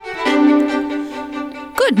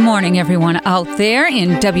Good morning, everyone out there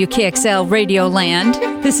in WKXL Radio Land.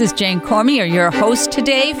 This is Jane Cormier, your host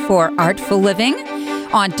today for Artful Living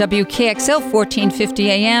on WKXL 1450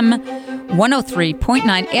 AM,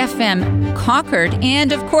 103.9 FM Concord,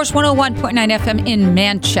 and of course 101.9 FM in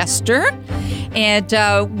Manchester.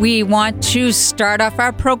 And we want to start off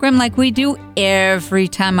our program like we do every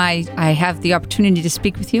time I have the opportunity to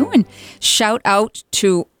speak with you, and shout out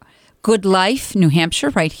to Good Life, New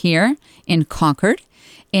Hampshire, right here in Concord,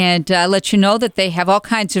 and let you know that they have all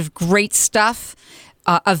kinds of great stuff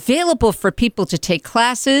available for people to take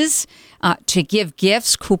classes, to give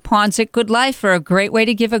gifts. Coupons at Good Life are a great way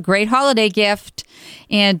to give a great holiday gift.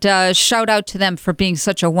 And shout out to them for being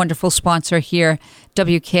such a wonderful sponsor here,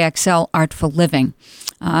 WKXL Artful Living.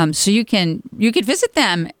 So you could visit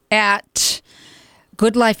them at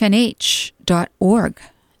goodlifenh.org.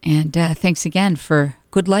 And thanks again for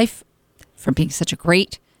Good Life for being such a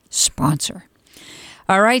great sponsor.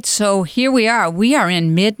 All right, so here we are. We are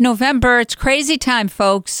in mid-November. It's crazy time,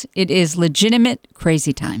 folks. It is legitimate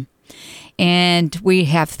crazy time. And we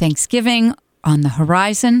have Thanksgiving on the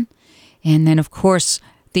horizon. And then, of course,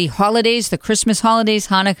 the holidays, the Christmas holidays,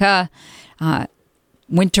 Hanukkah,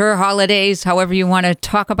 winter holidays, however you want to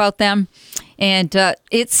talk about them. And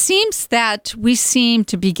it seems that we seem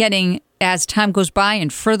to be getting, as time goes by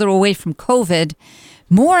and further away from COVID,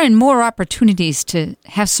 more and more opportunities to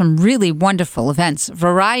have some really wonderful events.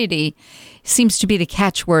 Variety seems to be the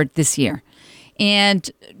catchword this year.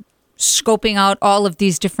 And scoping out all of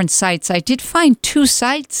these different sites, I did find two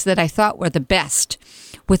sites that I thought were the best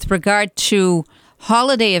with regard to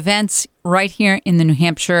holiday events right here in the New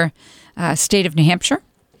Hampshire, state of New Hampshire.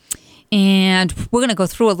 And we're going to go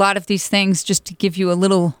through a lot of these things just to give you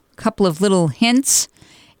a couple of little hints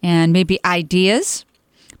and maybe ideas.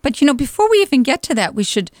 But, before we even get to that, we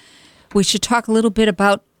should talk a little bit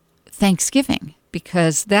about Thanksgiving,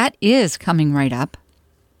 because that is coming right up.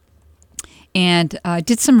 And I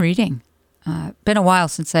did some reading. Been a while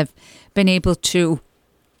since I've been able to,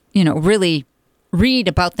 really read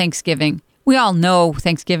about Thanksgiving. We all know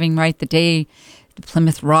Thanksgiving, right? The day, the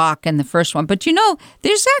Plymouth Rock and the first one. But,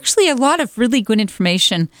 there's actually a lot of really good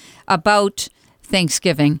information about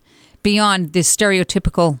Thanksgiving beyond the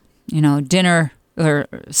stereotypical, dinner or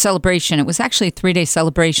celebration. It was actually a 3-day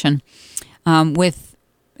celebration with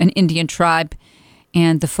an Indian tribe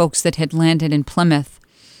and the folks that had landed in Plymouth.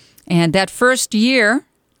 And that first year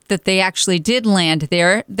that they actually did land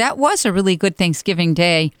there, that was a really good Thanksgiving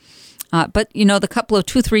day. But, the couple of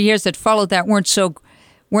 2-3 years that followed that weren't so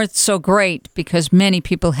great, because many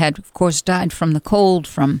people had, of course, died from the cold,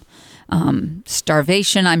 from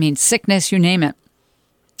starvation, sickness, you name it.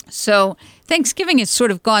 So Thanksgiving has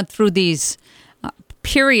sort of gone through these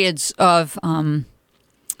periods of,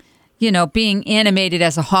 being animated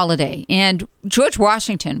as a holiday. And George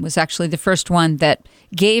Washington was actually the first one that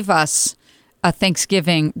gave us a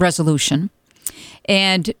Thanksgiving resolution.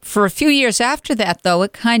 And for a few years after that, though,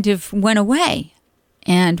 it kind of went away.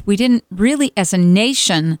 And we didn't really, as a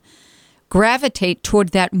nation, gravitate toward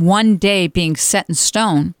that one day being set in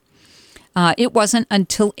stone. It wasn't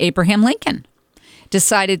until Abraham Lincoln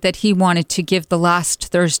decided that he wanted to give the last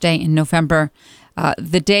Thursday in November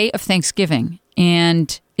the day of Thanksgiving.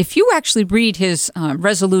 And if you actually read his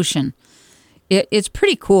resolution, it's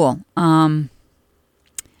pretty cool. I'm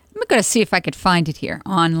going to see if I could find it here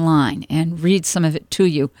online and read some of it to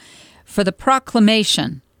you. For the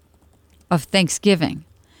proclamation of Thanksgiving,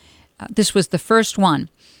 this was the first one.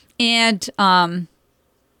 And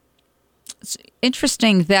it's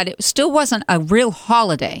interesting that it still wasn't a real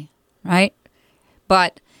holiday, right?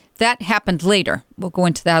 But that happened later. We'll go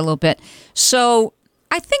into that a little bit. So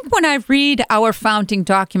I think when I read our founding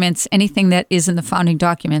documents, anything that is in the founding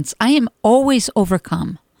documents, I am always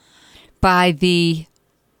overcome by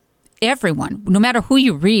everyone, no matter who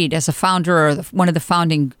you read as a founder or one of the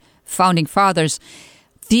founding fathers,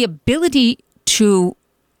 the ability to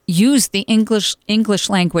use the English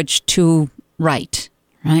language to write,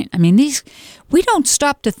 right? We don't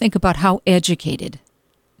stop to think about how educated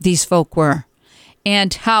these folk were,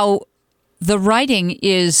 and how the writing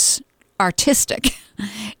is artistic.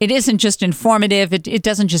 It isn't just informative. It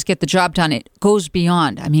doesn't just get the job done. It goes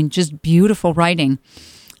beyond. Just beautiful writing.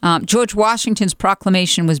 George Washington's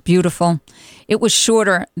proclamation was beautiful. It was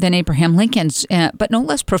shorter than Abraham Lincoln's, but no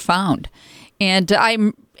less profound. And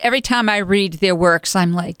every time I read their works,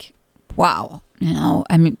 I'm like, wow.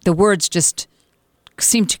 The words just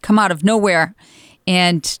seem to come out of nowhere,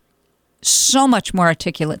 and so much more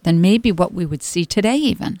articulate than maybe what we would see today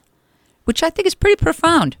even, which I think is pretty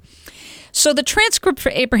profound. So the transcript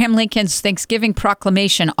for Abraham Lincoln's Thanksgiving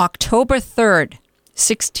proclamation, October 3rd,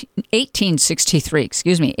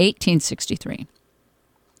 1863,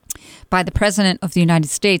 by the President of the United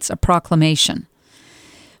States, a proclamation.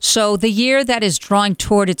 So the year that is drawing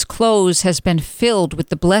toward its close has been filled with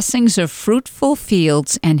the blessings of fruitful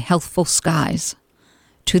fields and healthful skies.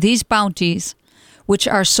 To these bounties, which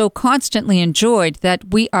are so constantly enjoyed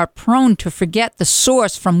that we are prone to forget the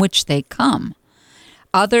source from which they come,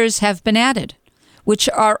 others have been added, which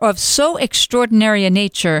are of so extraordinary a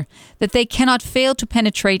nature that they cannot fail to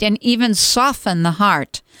penetrate and even soften the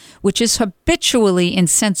heart, which is habitually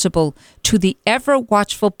insensible to the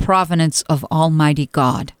ever-watchful providence of Almighty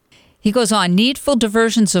God. He goes on, needful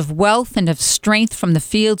diversions of wealth and of strength from the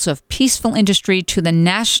fields of peaceful industry to the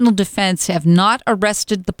national defense have not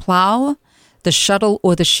arrested the plow, the shuttle,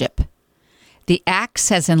 or the ship. The axe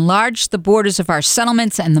has enlarged the borders of our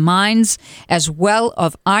settlements, and the mines, as well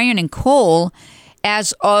of iron and coal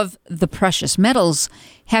as of the precious metals,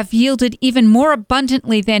 have yielded even more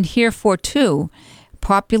abundantly than heretofore.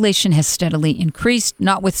 Population has steadily increased,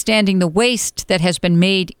 notwithstanding the waste that has been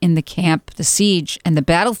made in the camp, the siege, and the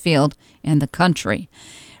battlefield, and the country.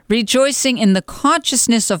 Rejoicing in the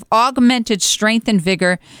consciousness of augmented strength and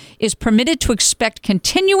vigor, is permitted to expect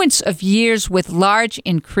continuance of years with large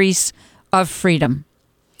increase of freedom.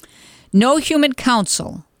 No human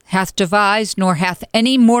counsel hath devised, nor hath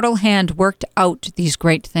any mortal hand worked out these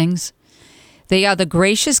great things. They are the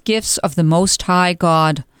gracious gifts of the Most High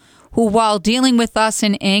God, who, while dealing with us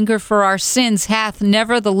in anger for our sins, hath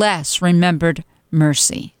nevertheless remembered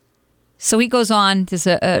mercy. So he goes on, there's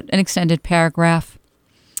an extended paragraph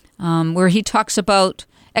where he talks about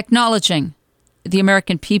acknowledging the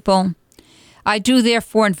American people. I do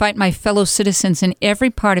therefore invite my fellow citizens in every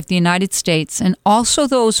part of the United States, and also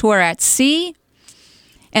those who are at sea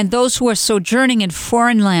and those who are sojourning in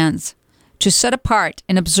foreign lands, to set apart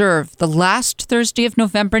and observe the last Thursday of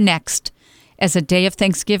November next as a day of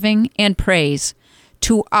thanksgiving and praise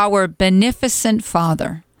to our beneficent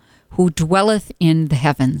Father, who dwelleth in the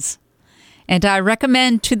heavens. And I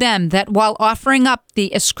recommend to them that while offering up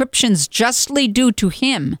the ascriptions justly due to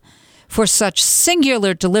him for such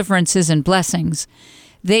singular deliverances and blessings,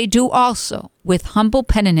 they do also, with humble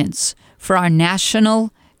penitence for our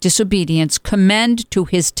national disobedience, commend to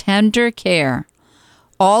his tender care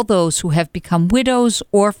all those who have become widows,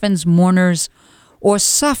 orphans, mourners, or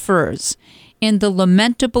sufferers in the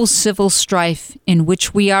lamentable civil strife in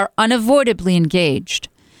which we are unavoidably engaged,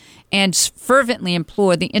 and fervently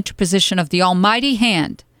implore the interposition of the Almighty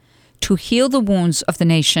hand to heal the wounds of the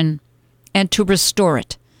nation and to restore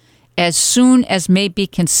it as soon as may be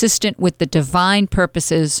consistent with the divine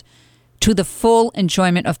purposes, to the full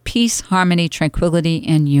enjoyment of peace, harmony, tranquility,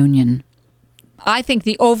 and union. I think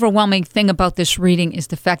the overwhelming thing about this reading is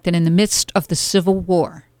the fact that in the midst of the Civil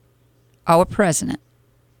War, our president,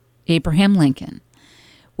 Abraham Lincoln,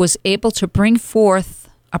 was able to bring forth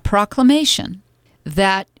a proclamation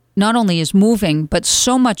that not only is moving, but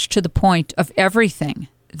so much to the point of everything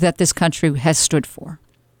that this country has stood for,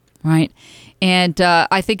 right? And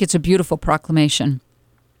I think it's a beautiful proclamation.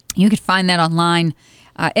 You can find that online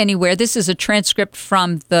anywhere. This is a transcript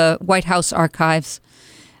from the White House archives,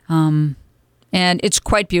 and it's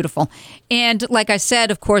quite beautiful. And like I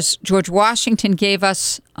said, of course, George Washington gave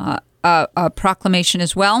us a proclamation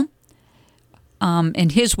as well,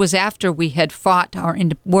 and his was after we had fought our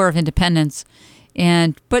War of Independence.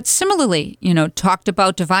 But similarly, talked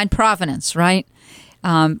about divine providence, right?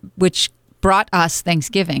 Which brought us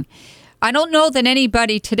Thanksgiving. I don't know that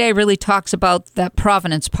anybody today really talks about that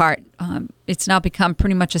providence part. It's now become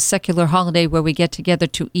pretty much a secular holiday where we get together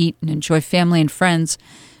to eat and enjoy family and friends,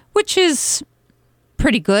 which is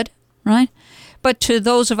pretty good, right? But to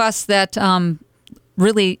those of us that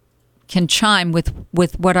really can chime with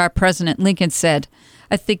what our President Lincoln said,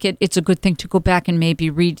 I think it's a good thing to go back and maybe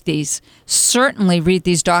read these. Certainly read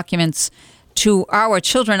these documents to our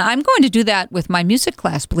children. I'm going to do that with my music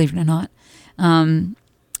class, believe it or not,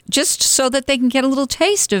 just so that they can get a little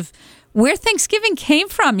taste of where Thanksgiving came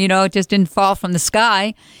from. It just didn't fall from the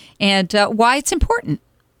sky, and why it's important.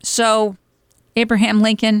 So Abraham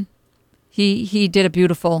Lincoln, he did a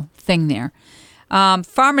beautiful thing there.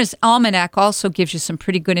 Farmer's Almanac also gives you some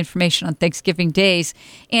pretty good information on Thanksgiving days.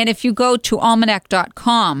 And if you go to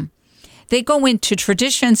almanac.com, they go into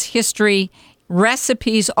traditions, history,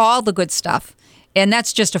 recipes, all the good stuff. And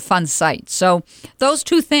that's just a fun site. So those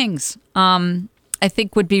two things, I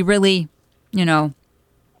think would be really,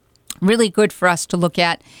 really good for us to look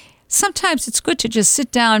at. Sometimes it's good to just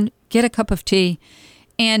sit down, get a cup of tea,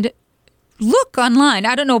 and look online.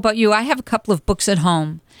 I don't know about you. I have a couple of books at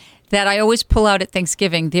home that I always pull out at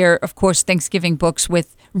Thanksgiving. They're, of course, Thanksgiving books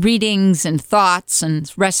with readings and thoughts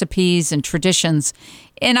and recipes and traditions,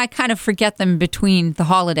 and I kind of forget them between the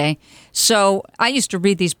holiday. So I used to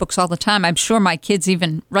read these books all the time. I'm sure my kids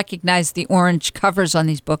even recognize the orange covers on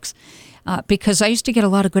these books because I used to get a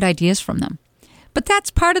lot of good ideas from them. But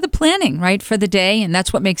that's part of the planning, right, for the day, and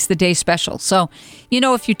that's what makes the day special. So,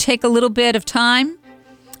 if you take a little bit of time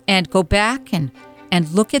and go back and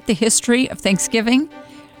look at the history of Thanksgiving,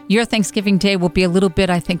 your Thanksgiving Day will be a little bit,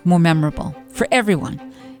 I think, more memorable for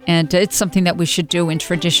everyone. And it's something that we should do in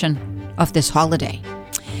tradition of this holiday.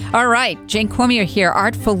 All right, Jane Cormier here,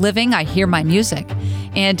 Artful Living, I Hear My Music.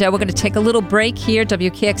 And we're going to take a little break here,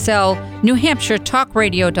 WKXL, New Hampshire,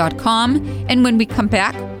 talkradio.com. And when we come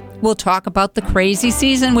back, we'll talk about the crazy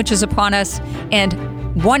season, which is upon us,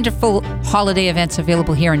 and wonderful holiday events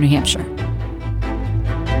available here in New Hampshire.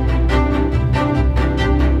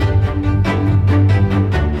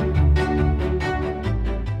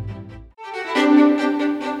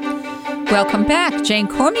 Welcome back. Jane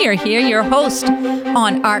Cormier here, your host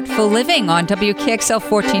on Artful Living on WKXL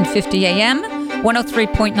 1450 AM,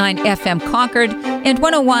 103.9 FM Concord, and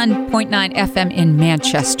 101.9 FM in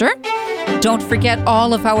Manchester. Don't forget,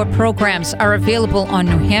 all of our programs are available on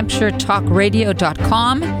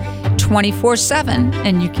NewHampshireTalkRadio.com 24/7,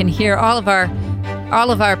 and you can hear all of our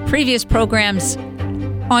previous programs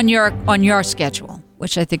on your schedule,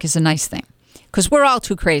 which I think is a nice thing, because we're all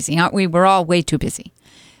too crazy, aren't we? We're all way too busy.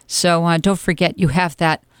 So don't forget, you have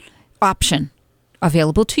that option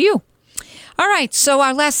available to you. All right, so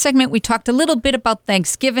our last segment, we talked a little bit about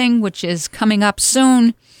Thanksgiving, which is coming up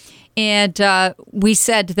soon. And we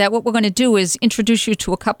said that what we're going to do is introduce you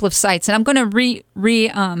to a couple of sites. And I'm going to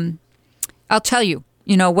I'll tell you,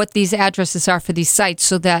 what these addresses are for these sites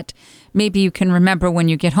so that maybe you can remember when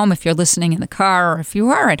you get home if you're listening in the car or if you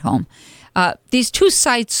are at home. These two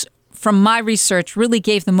sites, from my research, really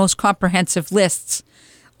gave the most comprehensive lists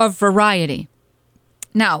of variety.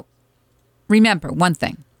 Now, remember one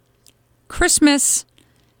thing. Christmas,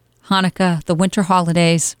 Hanukkah, the winter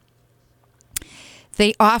holidays,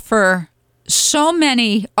 they offer so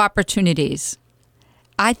many opportunities.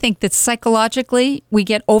 I think that psychologically we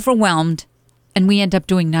get overwhelmed and we end up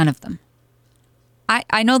doing none of them.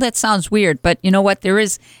 I know that sounds weird, but you know what? There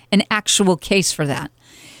is an actual case for that.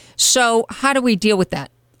 So how do we deal with that?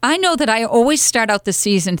 I know that I always start out the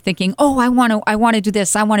season thinking, oh, I want to do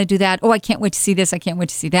this, I want to do that. Oh, I can't wait to see this, I can't wait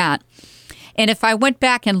to see that. And if I went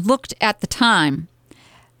back and looked at the time,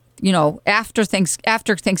 after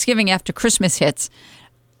Thanksgiving, after Christmas hits,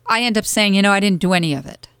 I end up saying, I didn't do any of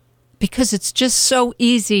it. Because it's just so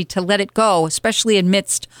easy to let it go, especially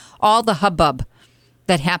amidst all the hubbub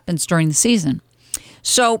that happens during the season.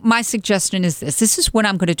 So my suggestion is this. This is what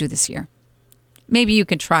I'm going to do this year. Maybe you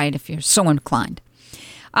can try it if you're so inclined.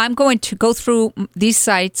 I'm going to go through these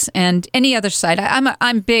sites and any other site.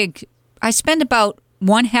 I'm big. I spend about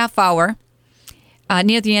 1/2 hour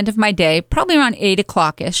near the end of my day, probably around 8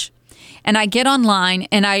 o'clock-ish, and I get online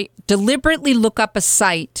and I deliberately look up a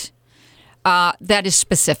site that is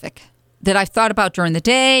specific, that I've thought about during the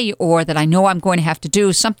day or that I know I'm going to have to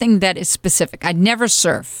do, something that is specific. I never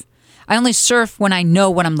surf. I only surf when I know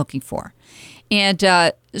what I'm looking for. And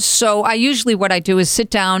so what I do is sit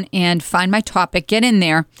down and find my topic, get in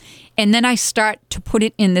there, and then I start to put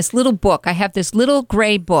it in this little book. I have this little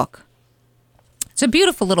gray book. It's a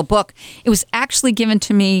beautiful little book. It was actually given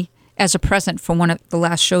to me as a present for one of the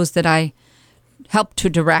last shows that I helped to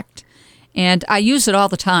direct, and I use it all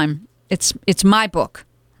the time. It's my book,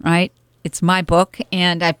 right? It's my book,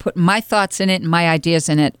 and I put my thoughts in it and my ideas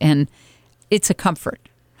in it, and it's a comfort.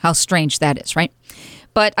 How strange that is, right?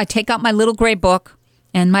 But I take out my little gray book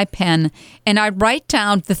and my pen, and I write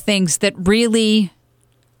down the things that really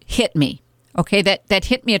hit me, okay, that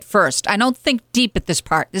hit me at first. I don't think deep at this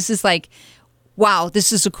part. This is like, wow,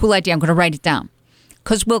 this is a cool idea. I'm going to write it down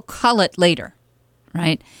because we'll cull it later,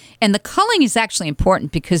 right? And the culling is actually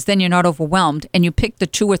important because then you're not overwhelmed and you pick the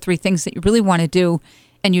 2 or 3 things that you really want to do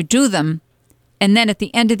and you do them. And then at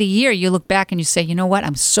the end of the year, you look back and you say, you know what?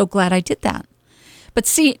 I'm so glad I did that. But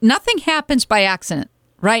see, nothing happens by accident,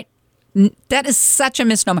 right? That is such a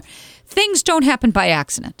misnomer. Things don't happen by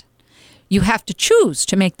accident. You have to choose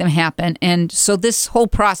to make them happen. And so this whole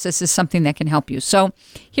process is something that can help you. So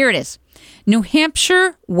here it is,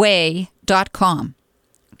 NewHampshireWay.com.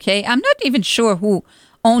 Okay, I'm not even sure who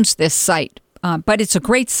owns this site, but it's a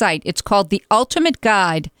great site. It's called The Ultimate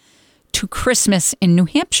Guide to Christmas in New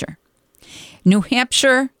Hampshire.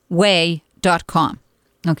 NewHampshireWay.com.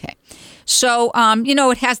 Okay. So,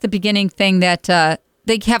 it has the beginning thing that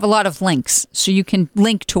they have a lot of links. So you can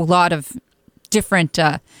link to a lot of different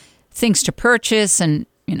things to purchase and,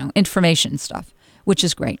 information and stuff, which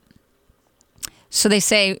is great. So they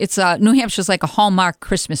say it's New Hampshire's like a Hallmark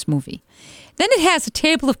Christmas movie. Then it has a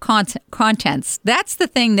table of contents. That's the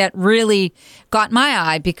thing that really got my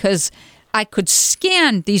eye because I could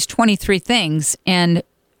scan these 23 things and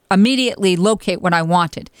immediately locate what I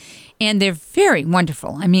wanted. And they're very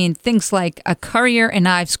wonderful. I mean, things like a Currier and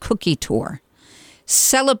Ives cookie tour.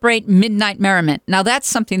 Celebrate Midnight Merriment. Now, that's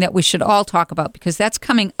something that we should all talk about because that's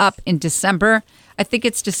coming up in December. I think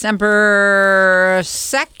it's December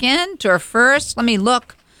 2nd or 1st. Let me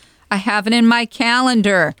look. I have it in my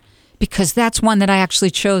calendar because that's one that I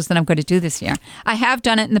actually chose that I'm going to do this year. I have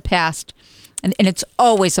done it in the past, and it's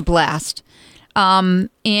always a blast. And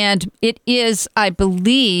it is, I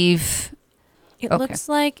believe... It looks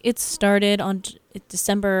like it started on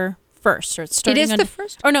December 1st. Or it's starting it is on the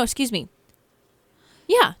 1st? Oh, no, excuse me.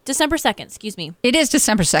 Yeah, December 2nd, excuse me. It is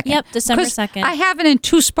December 2nd. Yep, December 2nd. I have it in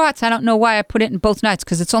two spots. I don't know why I put it in both nights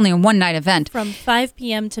because it's only a one-night event. From 5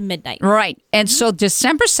 p.m. to midnight. Right. And so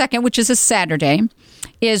December 2nd, which is a Saturday,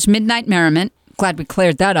 is Midnight Merriment. Glad we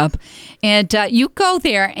cleared that up. And you go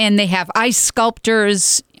there, and they have ice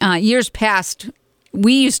sculptors. Years past,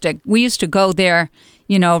 we used to go there,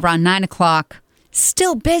 around 9 o'clock.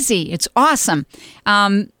 Still busy. It's awesome.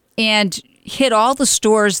 And hit all the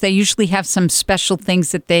stores. They usually have some special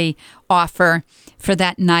things that they offer for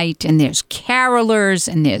that night. And there's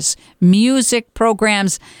carolers and there's music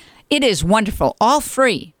programs. It is wonderful. All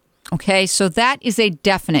free. Okay, so that is a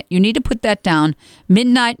definite. You need to put that down.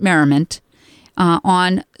 Midnight Merriment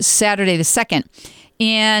on Saturday the 2nd.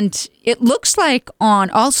 And it looks like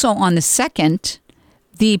also on the 2nd,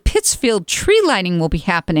 the Pittsfield tree lighting will be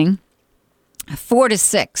happening 4 to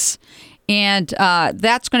 6. And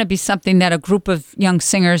that's going to be something that a group of young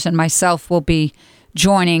singers and myself will be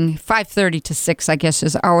joining. 5:30 to 6, I guess,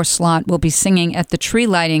 is our slot. We'll be singing at the tree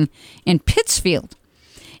lighting in Pittsfield.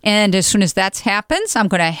 And as soon as that happens, I'm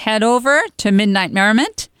going to head over to Midnight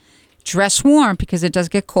Merriment. Dress warm because it does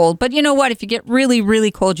get cold. But you know what? If you get really,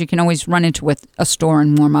 really cold, you can always run into a store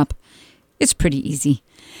and warm up. It's pretty easy.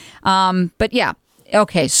 But yeah,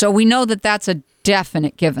 okay. So we know that that's a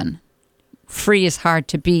definite given. Free is hard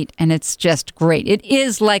to beat, and it's just great. It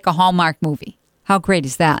is like a Hallmark movie. How great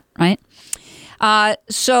is that, right?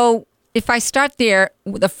 So if I start there,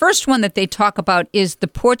 the first one that they talk about is the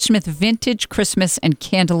Portsmouth Vintage Christmas and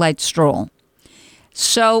Candlelight Stroll.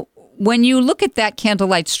 So when you look at that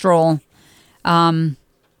candlelight stroll, wow,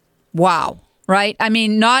 right? I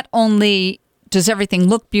mean, not only does everything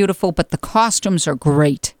look beautiful, but the costumes are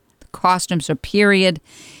great. The costumes are period.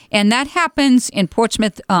 And that happens in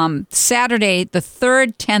Portsmouth Saturday, the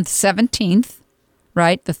 3rd, 10th, 17th,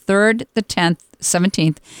 right? The 3rd, the 10th,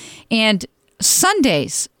 17th. And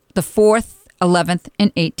Sundays, the 4th, 11th,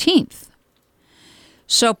 and 18th.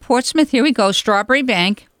 So Portsmouth, here we go, Strawberry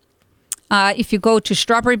Bank. If you go to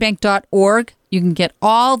strawberrybank.org, you can get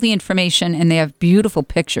all the information, and they have beautiful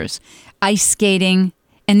pictures. Ice skating,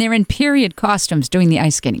 and they're in period costumes doing the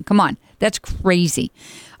ice skating. Come on, that's crazy.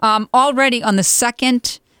 Already on the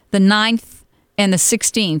 2nd, the 9th, and the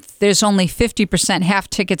 16th, there's only 50%. Half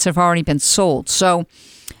tickets have already been sold. So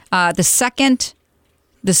the 2nd,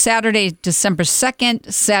 the Saturday, December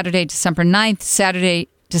 2nd, Saturday, December 9th, Saturday,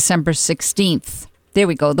 December 16th. There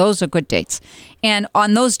we go. Those are good dates. And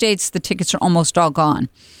on those dates, the tickets are almost all gone.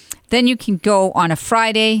 Then you can go on a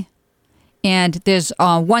Friday, and there's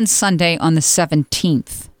one Sunday on the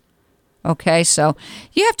 17th. Okay, so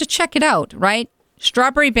you have to check it out, right?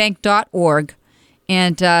 strawberrybank.org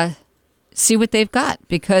and see what they've got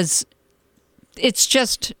because it's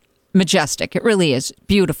just majestic. It really is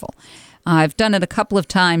beautiful. I've done it a couple of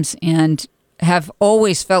times and have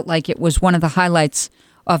always felt like it was one of the highlights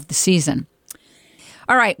of the season.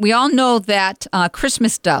 All right, we all know that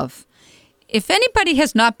Christmas Dove. If anybody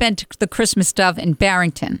has not been to the Christmas Dove in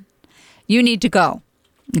Barrington, you need to go.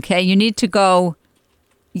 Okay, you need to go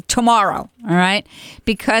tomorrow, all right?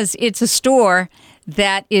 Because it's a store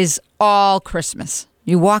that is all Christmas.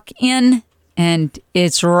 You walk in and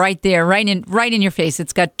it's right there, right in your face.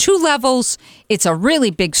 It's got 2 levels. It's a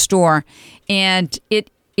really big store, and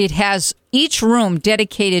it has each room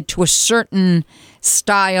dedicated to a certain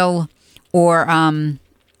style or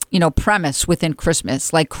premise within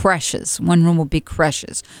Christmas, like creches. One room will be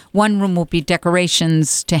creches. One room will be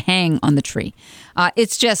decorations to hang on the tree.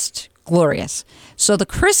 It's just glorious. So the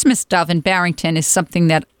Christmas Dove in Barrington is something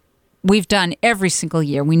that we've done every single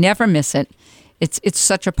year. We never miss it. It's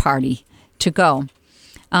such a party to go.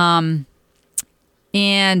 And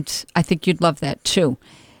I think you'd love that too.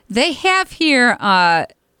 They have here,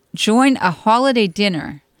 join a holiday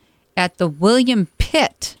dinner at the William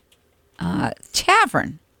Pitt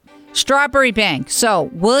Tavern, Strawberry Bank. So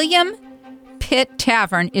William Pit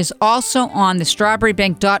Tavern is also on the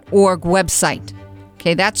strawberrybank.org website.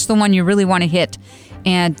 Okay, that's the one you really want to hit.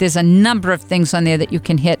 And there's a number of things on there that you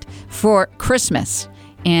can hit for Christmas.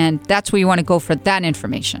 And that's where you want to go for that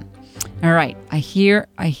information. All right, I hear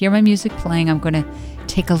my music playing. I'm going to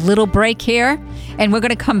take a little break here, and we're going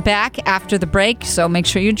to come back after the break, so make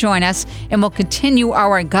sure you join us, and we'll continue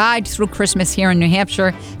our guide through Christmas here in New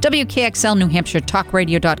Hampshire. WKXL New Hampshire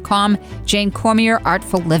TalkRadio.com. Jane Cormier,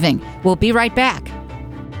 Artful Living. We'll be right back.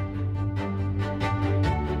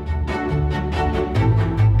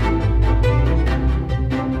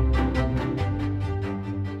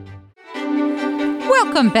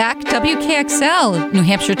 Welcome back, WKXL, New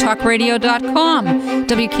Hampshire TalkRadio.com,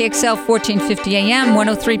 WKXL 1450 AM,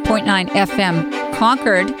 103.9 FM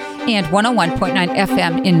Concord, and 101.9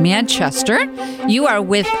 FM in Manchester. You are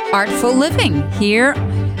with Artful Living here.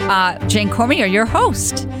 Jane Cormier, your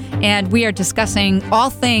host. And we are discussing all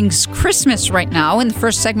things Christmas right now. In the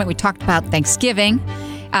first segment, we talked about Thanksgiving.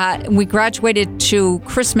 We graduated to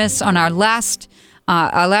Christmas on our last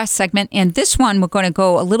segment, and this one we're going to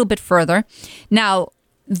go a little bit further. Now,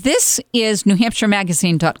 this is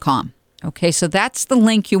NewHampshireMagazine.com. Okay, so that's the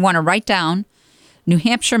link you want to write down,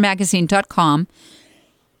 NewHampshireMagazine.com.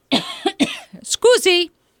 Scoozy,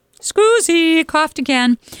 coughed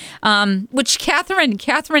again. Which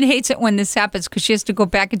Catherine hates it when this happens because she has to go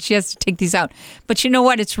back and she has to take these out. But you know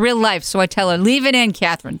what? It's real life, so I tell her, leave it in,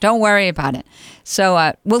 Catherine. Don't worry about it.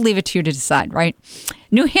 So we'll leave it to you to decide, right?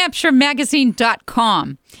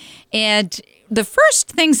 NewHampshireMagazine.com. And the first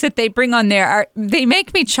things that they bring on there they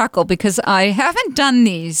make me chuckle because I haven't done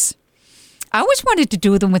these. I always wanted to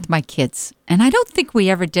do them with my kids, and I don't think we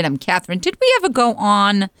ever did them. Catherine, did we ever go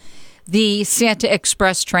on the Santa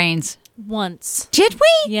Express trains? Once. Did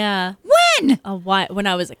we? Yeah. When? When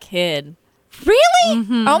I was a kid. Really?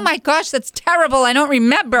 Mm-hmm. Oh my gosh, that's terrible. I don't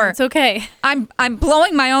remember. It's okay. I'm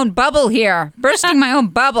blowing my own bubble here, bursting my own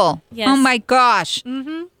bubble. Yes. Oh my gosh.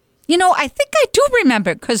 Mm-hmm. You know, I think I do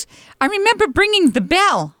remember because I remember bringing the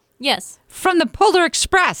bell. Yes. From the Polar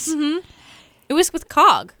Express. Mm-hmm. It was with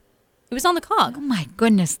COG. It was on the COG. Oh my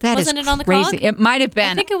goodness, that Wasn't is it on the crazy. COG? It might have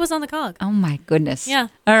been. I think it was on the COG. Oh my goodness. Yeah.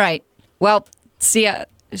 All right. Well, see,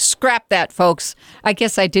 scrap that, folks. I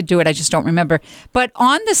guess I did do it. I just don't remember. But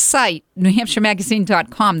on the site,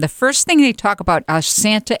 NewHampshireMagazine.com, the first thing they talk about are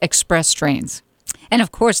Santa Express trains. And,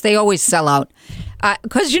 of course, they always sell out.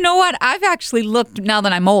 Because you know what? I've actually looked, now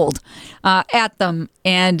that I'm old, at them.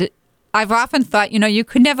 And I've often thought, you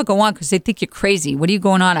could never go on because they think you're crazy. What are you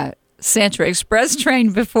going on a Santa Express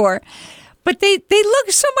train before? But they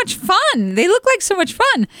look so much fun. They look like so much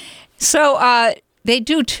fun. So they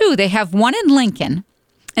do, too. They have one in Lincoln,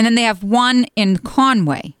 and then they have one in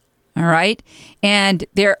Conway. All right? And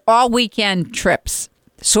they're all weekend trips.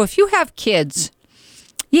 So if you have kids,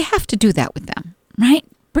 you have to do that with them. Right?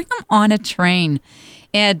 Bring them on a train.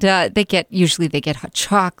 And usually they get hot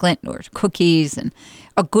chocolate or cookies and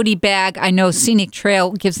a goodie bag. I know Scenic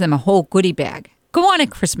Trail gives them a whole goodie bag. Go on a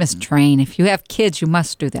Christmas train. If you have kids, you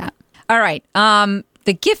must do that. All right.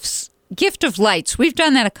 The gift of lights. We've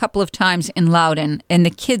done that a couple of times in Loudon, and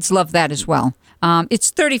the kids love that as well.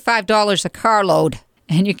 It's $35 a carload,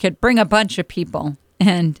 and you could bring a bunch of people,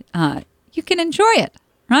 and you can enjoy it,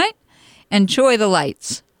 right? Enjoy the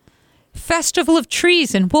lights. Festival of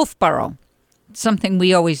Trees in Wolfboro. Something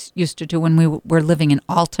we always used to do when we were living in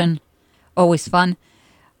Alton. Always fun.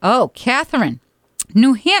 Oh, Catherine.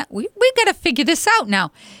 We got to figure this out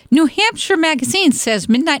now. New Hampshire Magazine says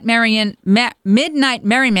Midnight Merriment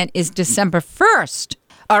is December 1st.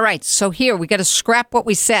 All right, so here we got to scrap what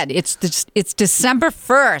we said. It's December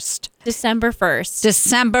 1st. December 1st.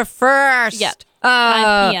 December 1st. Yep.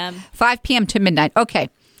 5 p.m. 5 p.m. to midnight. Okay,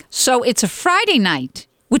 so it's a Friday night,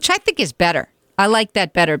 which I think is better. I like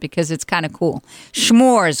that better because it's kind of cool.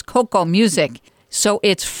 S'mores, cocoa, music. So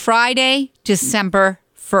it's Friday, December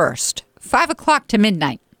 1st. 5 o'clock to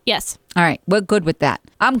midnight. Yes. All right. We're good with that.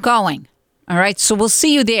 I'm going. All right. So we'll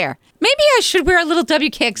see you there. Maybe I should wear a little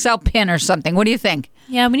WKXL pin or something. What do you think?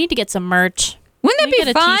 Yeah, we need to get some merch. Wouldn't that be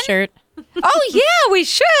get fun? A t-shirt. Oh, yeah, we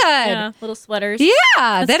should. Yeah, little sweaters.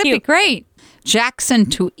 Yeah, that'd be great. Jackson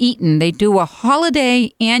to Eaton. They do a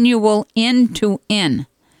holiday annual in-to-in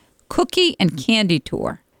cookie and candy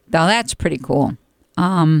tour. Now, that's pretty cool.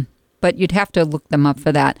 But you'd have to look them up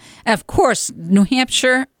for that. And of course,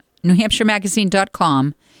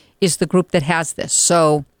 NewHampshireMagazine.com is the group that has this.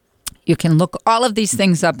 So you can look all of these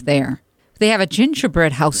things up there. They have a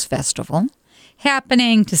gingerbread house festival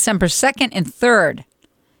happening December 2nd and 3rd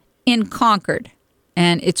in Concord.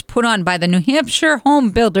 And it's put on by the New Hampshire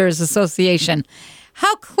Home Builders Association.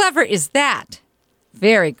 How clever is that?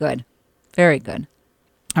 Very good. Very good.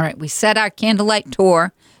 All right, we set our candlelight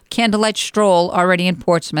tour, candlelight stroll already in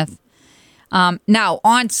Portsmouth. Now,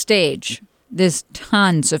 on stage, there's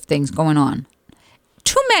tons of things going on.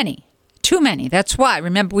 Too many. That's why,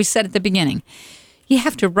 remember we said at the beginning, you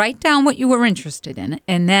have to write down what you were interested in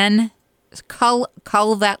and then cull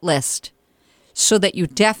that list so that you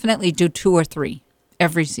definitely do 2 or 3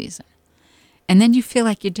 every season. And then you feel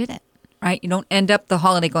like you did it, right? You don't end up the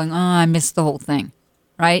holiday going, oh, I missed the whole thing,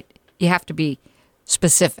 right? You have to be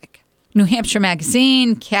specific. New Hampshire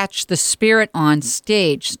Magazine, Catch the Spirit on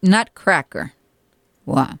Stage, Nutcracker.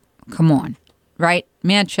 Wow, come on, right?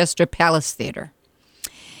 Manchester Palace Theatre.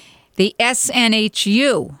 The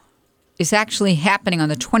SNHU is actually happening on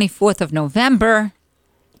the 24th of November,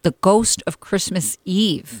 The Ghost of Christmas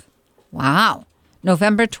Eve. Wow,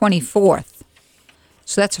 November 24th.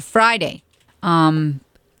 So that's a Friday. The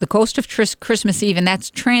Ghost of Christmas Eve, and that's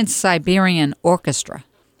Trans-Siberian Orchestra.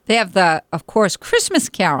 They have of course, Christmas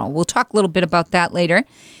Carol. We'll talk a little bit about that later.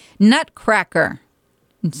 Nutcracker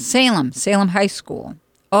in Salem High School.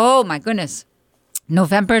 Oh, my goodness.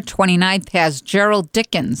 November 29th has Gerald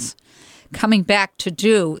Dickens coming back to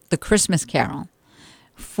do the Christmas Carol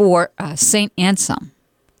for St. Anselm.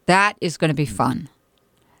 That is going to be fun.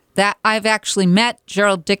 That I've actually met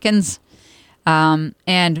Gerald Dickens,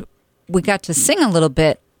 and we got to sing a little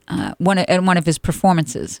bit at one of his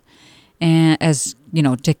performances, and as you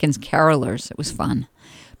know, Dickens carolers. It was fun,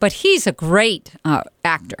 but he's a great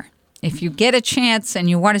actor. If you get a chance and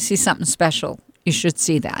you want to see something special, you should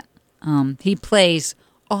see that. He plays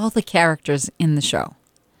all the characters in the show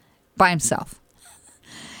by himself.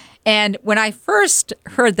 And when I first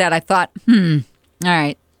heard that, I thought, all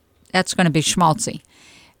right, that's going to be schmaltzy.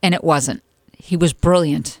 And it wasn't. He was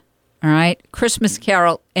brilliant, all right? Christmas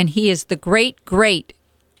Carol, and he is the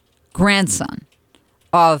great-great-grandson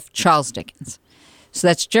of Charles Dickens. So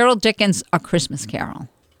that's Gerald Dickens, A Christmas Carol.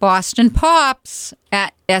 Boston Pops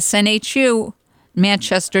at SNHU,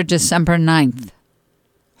 Manchester, December 9th.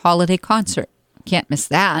 Holiday concert. Can't miss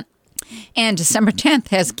that. And December 10th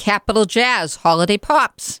has Capitol Jazz Holiday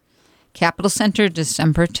Pops. Capitol Center,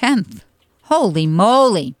 December 10th. Holy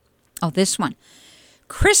moly. Oh, this one.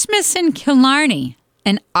 Christmas in Killarney,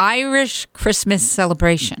 an Irish Christmas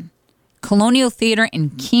celebration. Colonial Theater in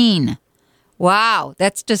Keene. Wow,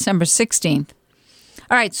 that's December 16th.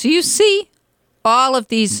 All right, so you see all of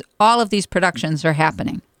these productions are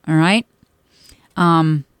happening, all right?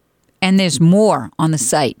 And there's more on the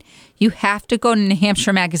site. You have to go to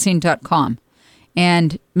newhampshiremagazine.com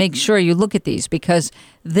and make sure you look at these, because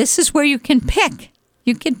this is where you can pick.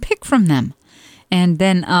 You can pick from them and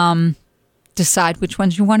then decide which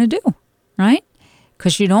ones you want to do, right?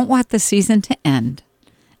 Because you don't want the season to end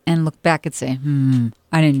and look back and say,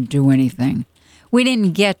 I didn't do anything. We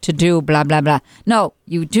didn't get to do blah, blah, blah. No,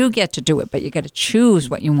 you do get to do it, but you got to choose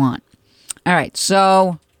what you want. All right,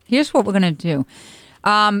 so here's what we're going to do.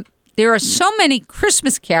 There are so many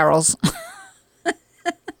Christmas carols,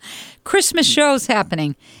 Christmas shows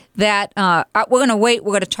happening that we're going to wait.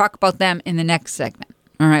 We're going to talk about them in the next segment.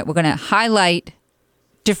 All right, we're going to highlight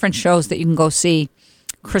different shows that you can go see,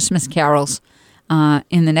 Christmas carols,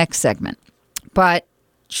 in the next segment. But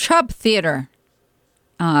Chubb Theater,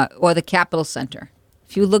 or the Capitol Center,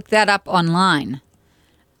 if you look that up online,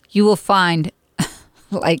 you will find,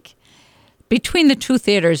 like, between the two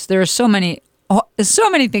theaters, there are so many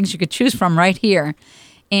things you could choose from right here.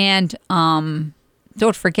 And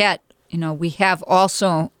don't forget, we have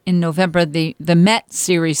also in November the Met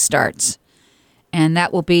series starts, and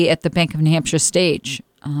that will be at the Bank of New Hampshire stage.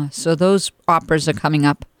 So those operas are coming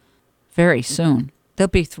up very soon. They'll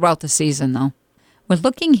be throughout the season, though. We're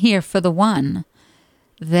looking here for the one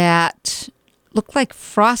that looked like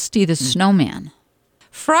Frosty the Snowman.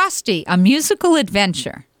 Frosty, a musical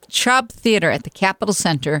adventure. Chubb Theater at the Capitol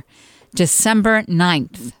Center, December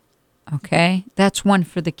 9th. Okay? That's one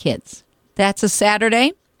for the kids. That's a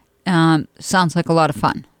Saturday. Sounds like a lot of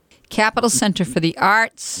fun. Capitol Center for the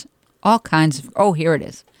Arts. All kinds of... Oh, here it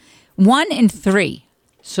is. 1 and 3.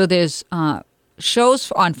 So there's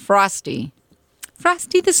shows on Frosty.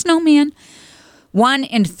 Frosty the Snowman. 1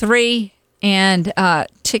 and 3. And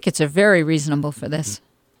tickets are very reasonable for this.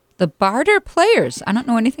 The Barter Players. I don't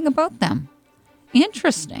know anything about them.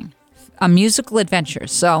 Interesting. A musical adventure.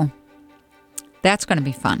 So that's going to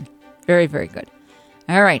be fun. Very, very good.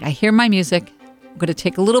 All right. I hear my music. I'm going to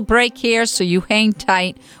take a little break here, so you hang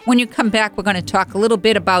tight. When you come back, we're going to talk a little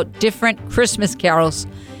bit about different Christmas carols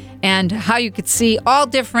and how you could see all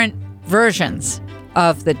different versions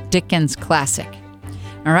of the Dickens classic.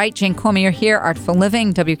 All right, Jane Cormier here, Artful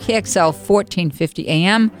Living, WKXL 1450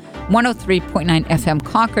 AM, 103.9 FM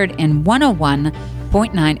Concord, and 101.9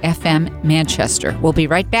 88.9 FM Manchester. We'll be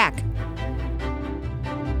right back.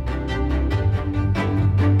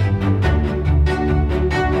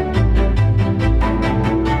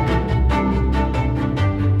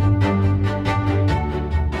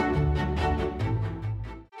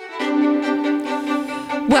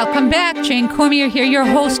 Welcome back. Jane Cormier here, your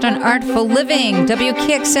host on Artful Living,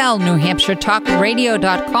 WKXL, New Hampshire Talk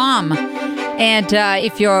Radio.com. And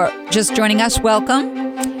if you're just joining us, welcome.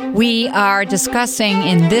 We are discussing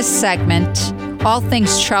in this segment all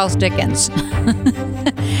things Charles Dickens.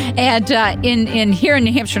 And in here in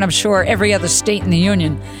New Hampshire, and I'm sure every other state in the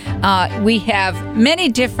Union, we have many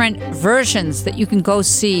different versions that you can go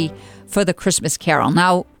see for the Christmas Carol.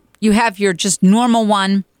 Now, you have your just normal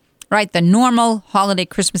one, right? The normal holiday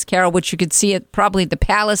Christmas Carol, which you could see at probably the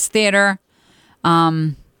Palace Theater.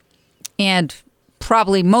 And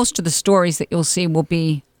probably most of the stories that you'll see will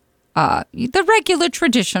be the regular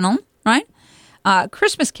traditional, right?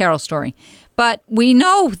 Christmas Carol story. But we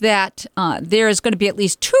know that there is going to be at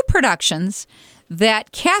least 2 productions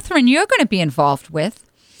that, Catherine, you're going to be involved with.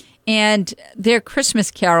 And they're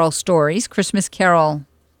Christmas Carol stories, Christmas Carol,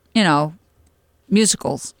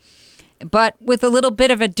 musicals, but with a little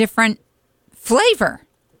bit of a different flavor,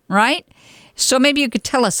 right? So maybe you could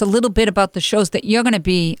tell us a little bit about the shows that you're going to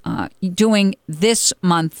be doing this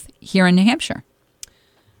month here in New Hampshire.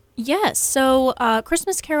 Yes. So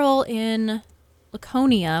Christmas Carol in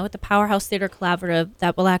Laconia with the Powerhouse Theater Collaborative,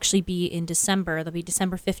 that will actually be in December. That'll be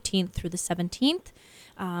December 15th through the 17th.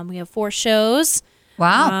 We have 4 shows.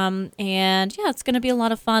 Wow. And yeah, it's going to be a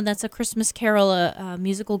lot of fun. That's a Christmas Carol, a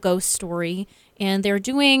musical ghost story. And they're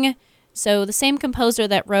doing, so the same composer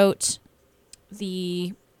that wrote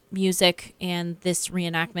the music and this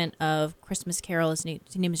reenactment of Christmas Carol, his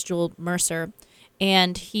name is Joel Mercer.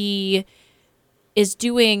 And he is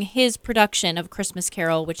doing his production of Christmas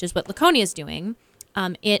Carol, which is what Laconia is doing,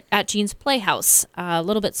 at Jean's Playhouse, a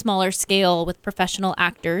little bit smaller scale with professional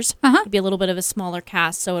actors. It'll be a little bit of a smaller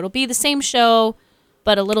cast, so it'll be the same show,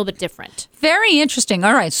 but a little bit different. Very interesting.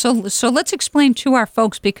 All right, so let's explain to our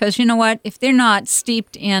folks, because you know what, if they're not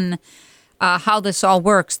steeped in how this all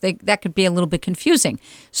works, that could be a little bit confusing.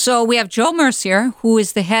 So we have Joel Mercier, who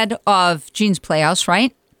is the head of Jean's Playhouse,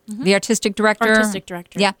 right? Mm-hmm. The artistic director. Artistic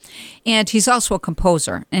director. Yeah. And he's also a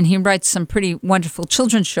composer, and he writes some pretty wonderful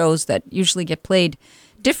children's shows that usually get played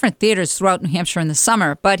different theaters throughout New Hampshire in the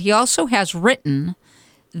summer. But he also has written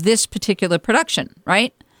this particular production,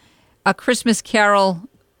 right? A Christmas Carol.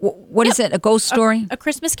 What is it? A ghost story? A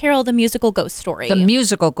Christmas Carol, the musical ghost story. The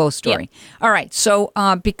musical ghost story. Yep. All right. So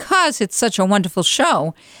because it's such a wonderful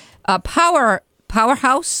show,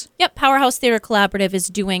 Powerhouse? Yep, Powerhouse Theater Collaborative is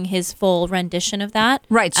doing his full rendition of that.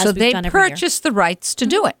 Right, so they purchased the rights to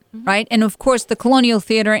do it, right? And of course, the Colonial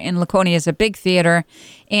Theater in Laconia is a big theater,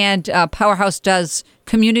 and Powerhouse does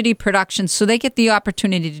community productions, so they get the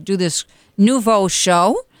opportunity to do this nouveau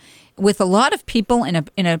show with a lot of people in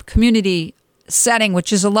a community setting,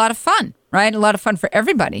 which is a lot of fun, right? A lot of fun for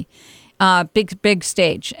everybody. Big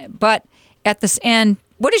stage. But at this end,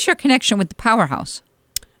 what is your connection with the Powerhouse?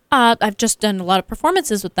 I've just done a lot of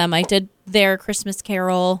performances with them. I did their Christmas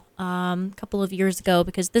Carol a couple of years ago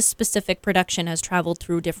because this specific production has traveled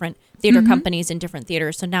through different theater companies in different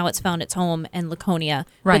theaters. So now it's found its home in Laconia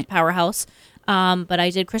with Powerhouse. But I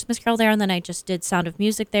did Christmas Carol there, and then I just did Sound of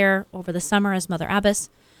Music there over the summer as Mother Abbess.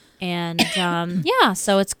 And yeah,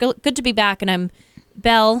 so it's good to be back. And I'm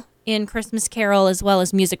Belle in Christmas Carol as well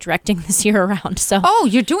as music directing this year around. So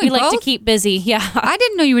you're doing both? We like to keep busy, yeah. I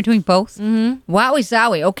didn't know you were doing both. Mm-hmm. Wowie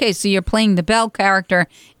zowie. Okay, so you're playing the Belle character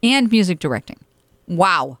and music directing.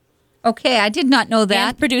 Wow. Okay, I did not know that.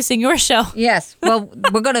 And producing your show. Yes. Well,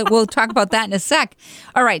 we'll talk about that in a sec.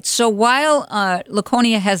 All right. So while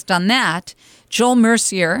Laconia has done that, Joel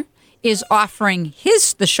Mercier is offering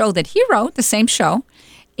the show that he wrote, the same show,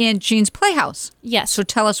 in Jean's Playhouse. Yes. So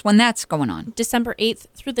tell us when that's going on. December 8th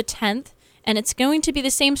through the 10th. And it's going to be the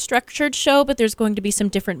same structured show, but there's going to be some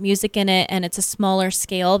different music in it. And it's a smaller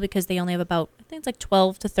scale because they only have about, I think it's like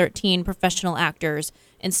 12 to 13 professional actors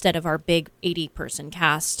instead of our big 80-person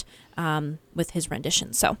cast with his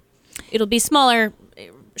rendition. So it'll be smaller,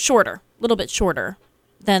 shorter, a little bit shorter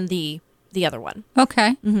than the other one.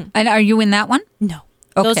 Okay. Mm-hmm. And are you in that one? No.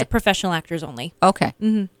 Okay. Those are professional actors only. Okay.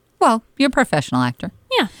 Mm-hmm. Well, you're a professional actor.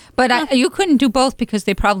 Yeah. But you couldn't do both because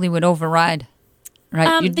they probably would override,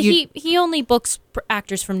 right? He only books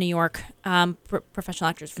actors from New York, professional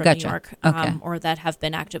actors from New York, or that have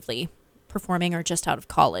been actively performing or just out of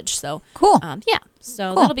college. So cool.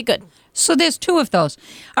 That'll be good. So there's 2 of those.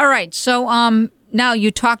 All right. So now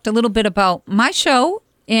you talked a little bit about my show,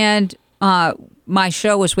 and my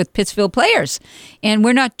show is with Pittsfield Players. And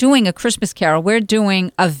we're not doing a Christmas Carol. We're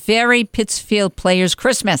doing a very Pittsfield Players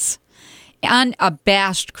Christmas.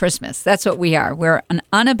 Unabashed Christmas. That's what we are. We're an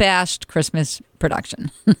unabashed Christmas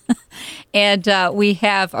production. And we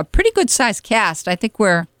have a pretty good sized cast. I think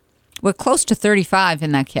we're close to 35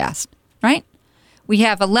 in that cast, right? We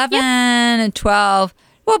have 11 and 12,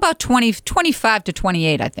 well, about 25 to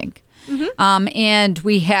 28, I think. Mm-hmm. And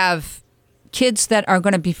we have kids that are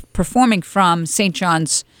going to be performing from St.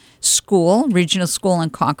 John's School, Regional School in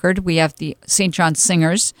Concord. We have the St. John's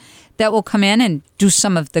Singers that will come in and do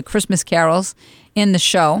some of the Christmas carols in the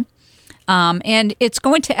show. And it's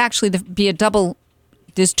going to actually be a double.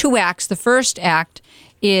 There's 2 acts. The first act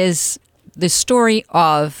is the story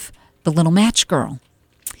of the Little Match Girl.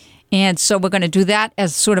 And so we're going to do that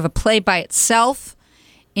as sort of a play by itself.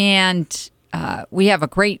 And we have a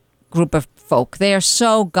great group of folk. They are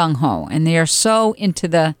so gung-ho, and they are so into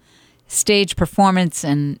the stage performance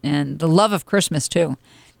and the love of Christmas, too.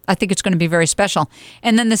 I think it's going to be very special.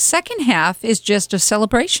 And then the second half is just a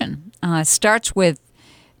celebration. It starts with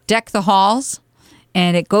Deck the Halls,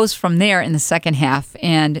 and it goes from there in the second half.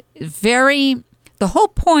 And the whole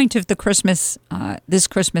point of the Christmas, this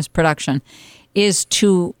Christmas production, is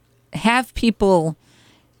to have people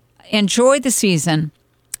enjoy the season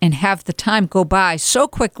and have the time go by so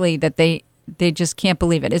quickly that they just can't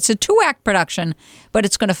believe it. It's a 2-act production, but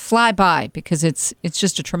it's going to fly by because it's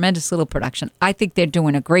just a tremendous little production. I think they're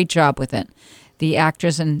doing a great job with it, the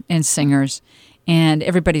actors and singers, and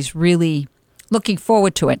everybody's really looking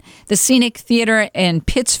forward to it. The Scenic Theater in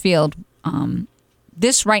Pittsfield,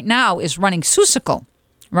 this right now is running Seussical,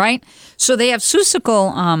 right? So they have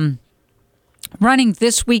Seussical running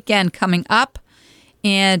this weekend coming up,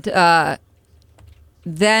 and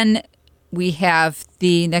then we have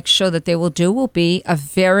the next show that they will do will be a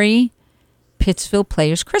very Pittsfield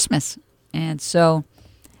Players Christmas. And so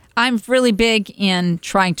I'm really big in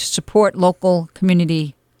trying to support local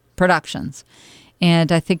community productions.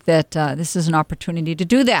 And I think that this is an opportunity to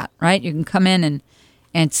do that, right? You can come in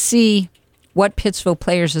and see what Pittsfield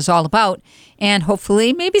Players is all about. And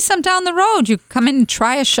hopefully maybe some down the road you come in and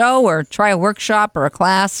try a show or try a workshop or a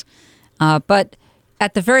class. But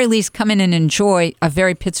at the very least, come in and enjoy a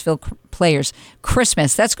very Pittsfield Players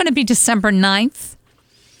Christmas. That's going to be December 9th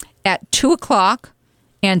at 2 o'clock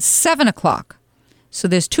and 7 o'clock. So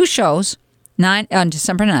there's 2 shows, on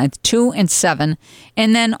December 9th, 2 and 7.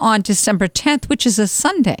 And then on December 10th, which is a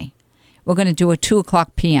Sunday, we're going to do a 2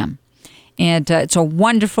 o'clock p.m. And it's a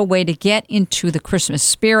wonderful way to get into the Christmas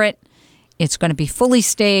spirit. It's going to be fully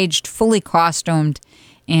staged, fully costumed,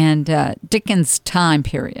 and Dickens time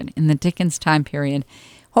period. In the Dickens time period,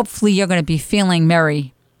 hopefully you're going to be feeling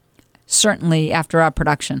merry, certainly after our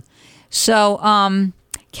production. So,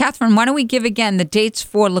 Catherine, why don't we give again the dates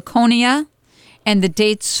for Laconia and the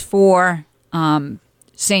dates for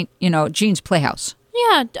Jean's Playhouse?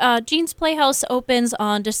 Yeah, Jean's Playhouse opens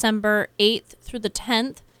on December 8th through the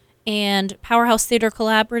 10th, and Powerhouse Theater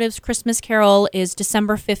Collaborative's Christmas Carol is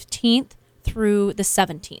December 15th through the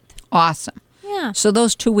 17th. Awesome. Yeah. So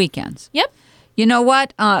those 2 weekends. Yep. You know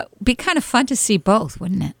what? Be kind of fun to see both,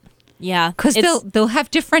 wouldn't it? Yeah. Because they'll have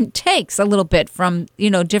different takes a little bit from,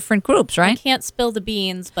 different groups, right? I can't spill the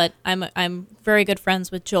beans, but I'm very good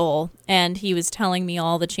friends with Joel, and he was telling me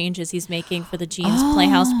all the changes he's making for the Jean's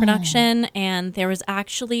Playhouse production, and there was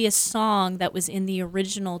actually a song that was in the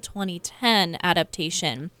original 2010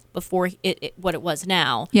 adaptation before what it was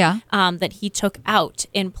now. Yeah. That he took out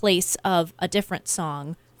in place of a different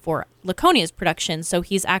song for Laconia's production, so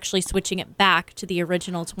he's actually switching it back to the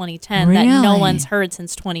original 2010 really? That no one's heard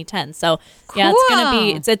since 2010. So cool. Yeah, it's gonna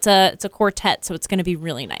be it's a quartet, so it's gonna be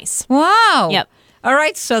really nice. Wow. Yep. All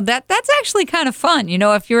right, so that's actually kind of fun.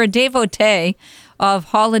 If you're a devotee of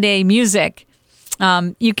holiday music,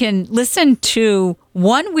 you can listen to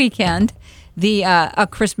one weekend the A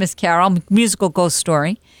Christmas Carol musical ghost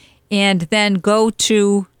story, and then go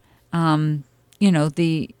to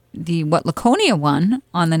the Laconia one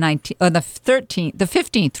on the 19th or the 13th, the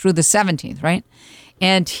 15th through the 17th, right?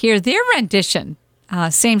 And hear their rendition.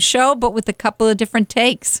 Same show, but with a couple of different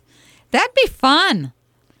takes. That'd be fun.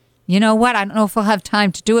 You know what? I don't know if I'll have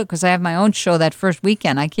time to do it because I have my own show that first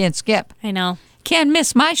weekend. I can't skip. I know. Can't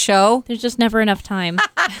miss my show. There's just never enough time.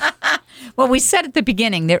 Well, we said at the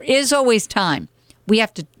beginning, there is always time. We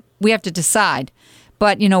have to decide.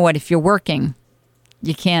 But you know what? If you're working,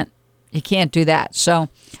 you can't do that. So,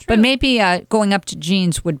 True. But maybe going up to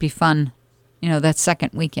Jean's would be fun. That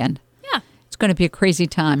second weekend. Yeah. It's going to be a crazy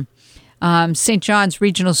time. St. John's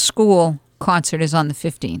Regional School concert is on the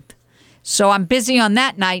 15th. So I'm busy on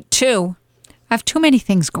that night, too. I have too many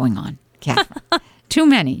things going on, Catherine. Too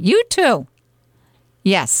many. You too.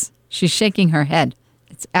 Yes, she's shaking her head.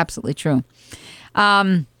 It's absolutely true.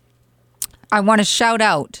 I want to shout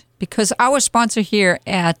out, because our sponsor here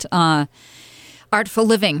at Artful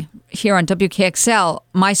Living here on WKXL,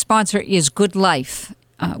 my sponsor is Good Life,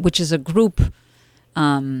 which is a group.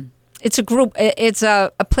 It's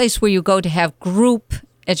a place where you go to have group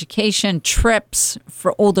education trips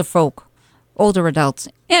for older folk, older adults,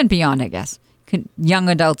 and beyond, I guess. Young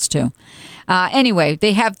adults, too. Anyway,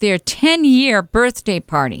 they have their 10-year birthday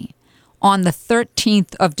party on the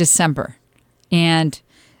 13th of December. And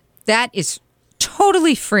that is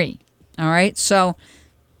totally free. All right? So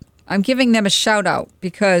I'm giving them a shout out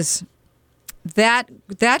because that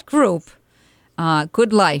group,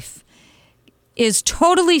 Good Life, is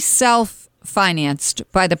totally self-financed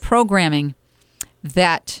by the programming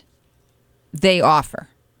that they offer.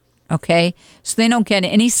 Okay? So they don't get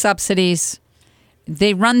any subsidies.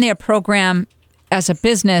 They run their program as a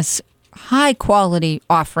business, high-quality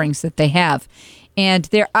offerings that they have. And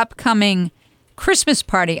their upcoming Christmas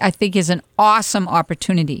party, I think, is an awesome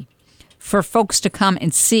opportunity for folks to come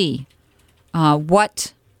and see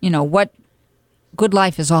what Good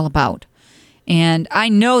Life is all about. And I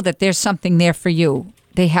know that there's something there for you.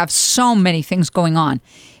 They have so many things going on.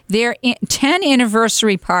 Their 10th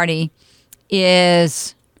anniversary party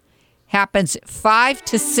happens 5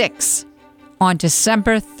 to 6 on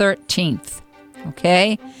December 13th.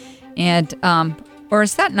 Okay? And, or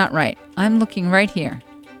is that not right? I'm looking right here.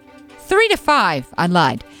 3 to 5. I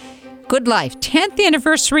lied. Good Life. 10th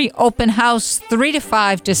anniversary open house, 3 to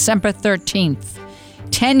 5, December 13th.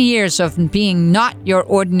 10 years of being not your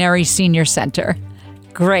ordinary senior center.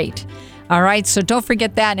 Great. All right, so don't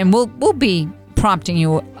forget that, and we'll be prompting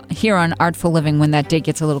you here on Artful Living when that date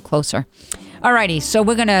gets a little closer. All righty, so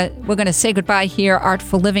we're gonna say goodbye here.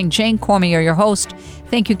 Artful Living, Jane Cormier, your host.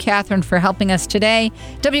 Thank you, Catherine, for helping us today.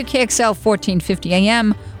 WKXL 1450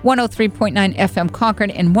 AM, 103.9 FM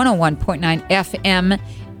Concord, and 101.9 FM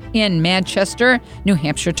in Manchester.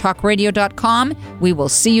 NewHampshireTalkRadio.com. We will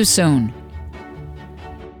see you soon.